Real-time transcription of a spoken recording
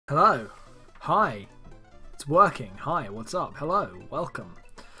Hello. Hi. It's working. Hi, what's up? Hello. Welcome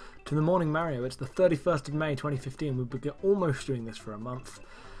to the Morning Mario. It's the 31st of May 2015. We've been almost doing this for a month.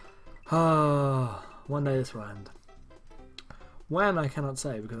 One day this will end. When, I cannot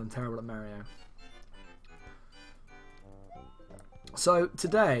say because I'm terrible at Mario. So,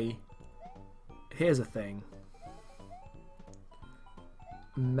 today, here's a thing.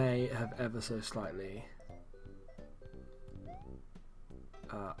 May have ever so slightly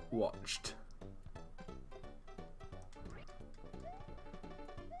watched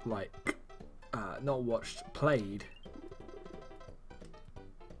not watched, played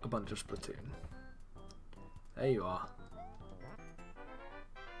a bunch of Splatoon. There you are.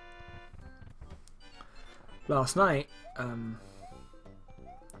 Last night,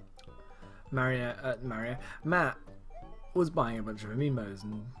 Matt was buying a bunch of amiibos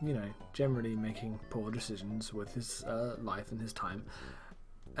and, you know, generally making poor decisions with his life and his time.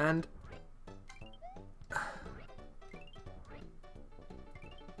 And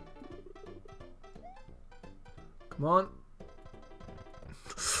come on.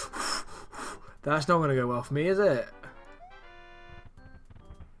 That's not going to go well for me, is it?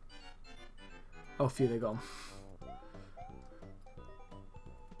 Oh, phew, they're gone.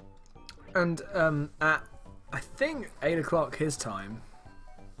 And at, I think, 8 o'clock his time,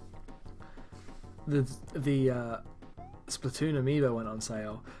 the Splatoon amiibo went on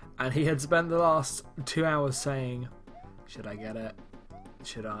sale, and he had spent the last 2 hours saying, should I get it?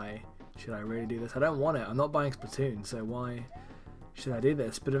 Should I really do this? I don't want it. I'm not buying Splatoon, so why should I do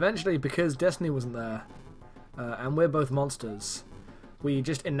this? But eventually, because Destiny wasn't there, and we're both monsters, we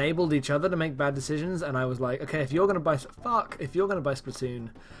just enabled each other to make bad decisions, and I was like, okay, if you're gonna buy Splatoon,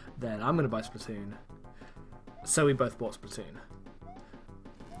 then I'm gonna buy Splatoon. So we both bought Splatoon.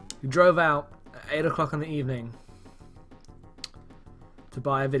 We drove out at 8 o'clock in the evening to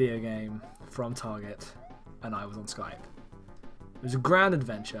buy a video game from Target, and I was on Skype. It was a grand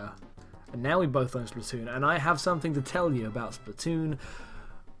adventure, and now we both own Splatoon, and I have something to tell you about Splatoon.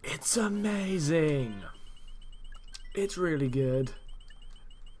 It's amazing! It's really good.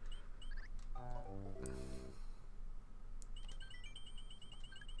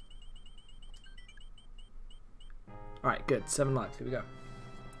 Alright, good. 7 likes. Here we go.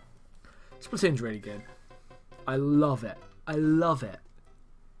 Splatoon's really good. I love it. I love it.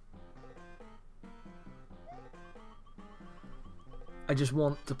 I just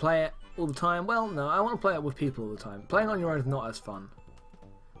want to play it all the time. Well, no, I want to play it with people all the time. Playing on your own is not as fun.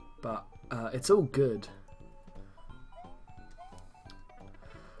 But it's all good.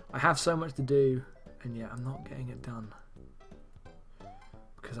 I have so much to do, and yet I'm not getting it done.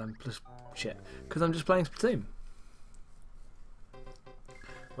 Because I'm just... shit. Because I'm just playing Splatoon.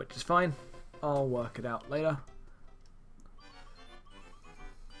 Which is fine. I'll work it out later.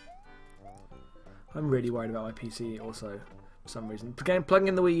 I'm really worried about my PC also, for some reason. Plugging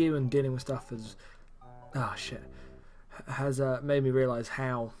in the Wii U and dealing with stuff has... oh shit. Has made me realise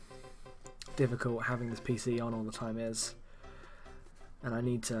how difficult having this PC on all the time is. And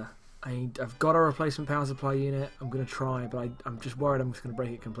I've got a replacement power supply unit. I'm going to try, but I'm just worried I'm just going to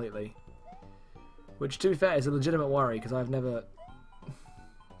break it completely. Which, to be fair, is a legitimate worry, because I've never...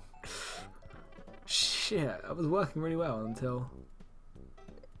 shit, I was working really well until...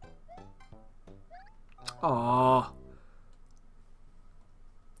 aww.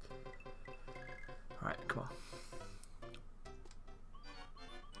 Alright, come on.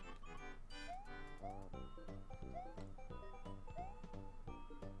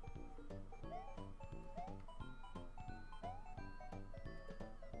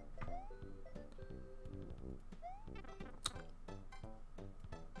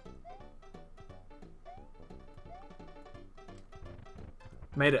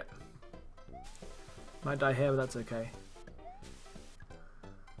 Made it. Might die here, but that's okay.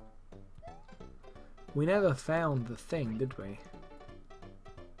 We never found the thing, did we?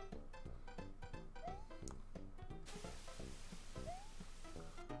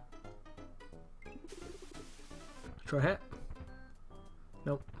 Try hit?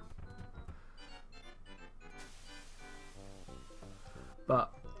 Nope.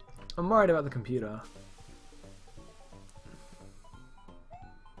 But I'm worried about the computer.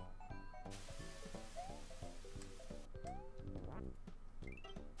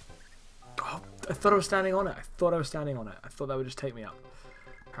 I thought I was standing on it. I thought that would just take me up.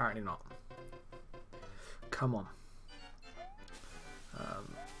 Apparently not. Come on. I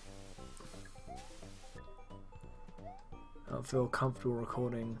don't feel comfortable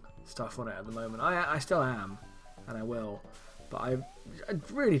recording stuff on it at the moment. I still am, and I will, but I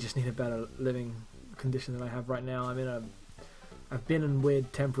really just need a better living condition than I have right now. I'm in a I've been in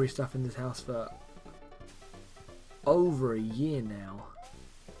weird temporary stuff in this house for over a year now,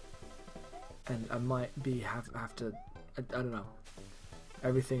 and I might be have to. I don't know.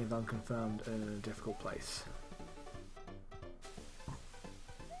 Everything is unconfirmed and in a difficult place.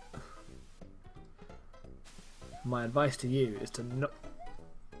 My advice to you is to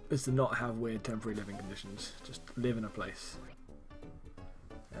not have weird temporary living conditions. Just live in a place,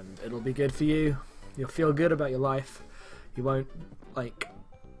 and it'll be good for you. You'll feel good about your life. You won't like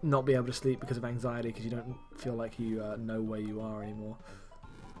not be able to sleep because of anxiety because you don't feel like you know where you are anymore.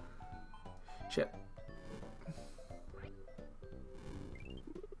 Shit.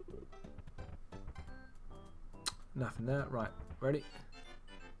 Nothing there. Right. Ready?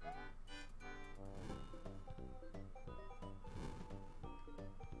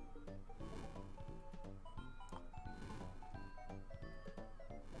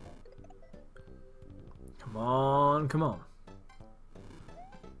 Come on, come on.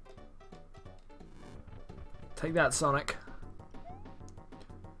 Take that, Sonic.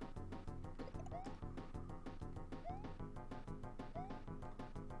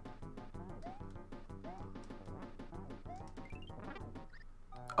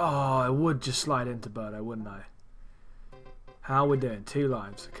 Oh, I would just slide into Birdo, wouldn't I? How are we doing? 2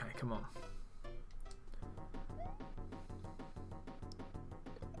 lives. Okay, come on.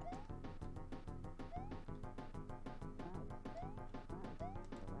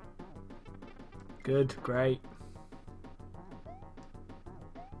 Good, great.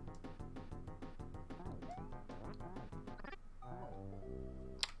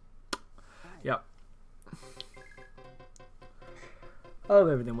 Yep. I hope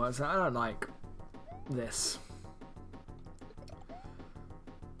everything works out. I don't like this.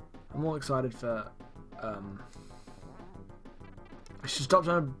 I'm more excited for I should stop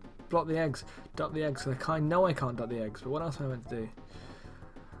trying to block the eggs. Duck the eggs. I know I can't duck the eggs, but what else am I meant to do?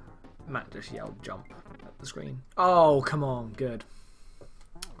 Matt just yelled jump at the screen. Oh, come on. Good.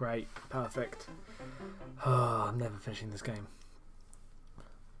 Great. Perfect. Oh, I'm never finishing this game.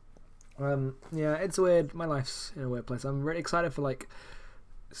 Yeah, it's weird. My life's in a weird place. I'm really excited for like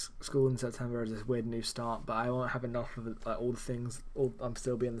school in September as this weird new start, but I won't have enough of it, like, all the things. I'm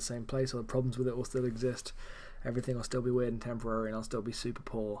still be in the same place. All the problems with it will still exist. Everything will still be weird and temporary, and I'll still be super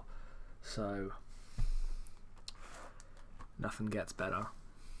poor. So nothing gets better.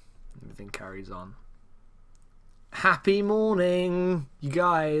 Everything carries on. Happy morning, you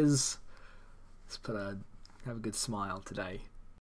guys. Let's have a good smile today.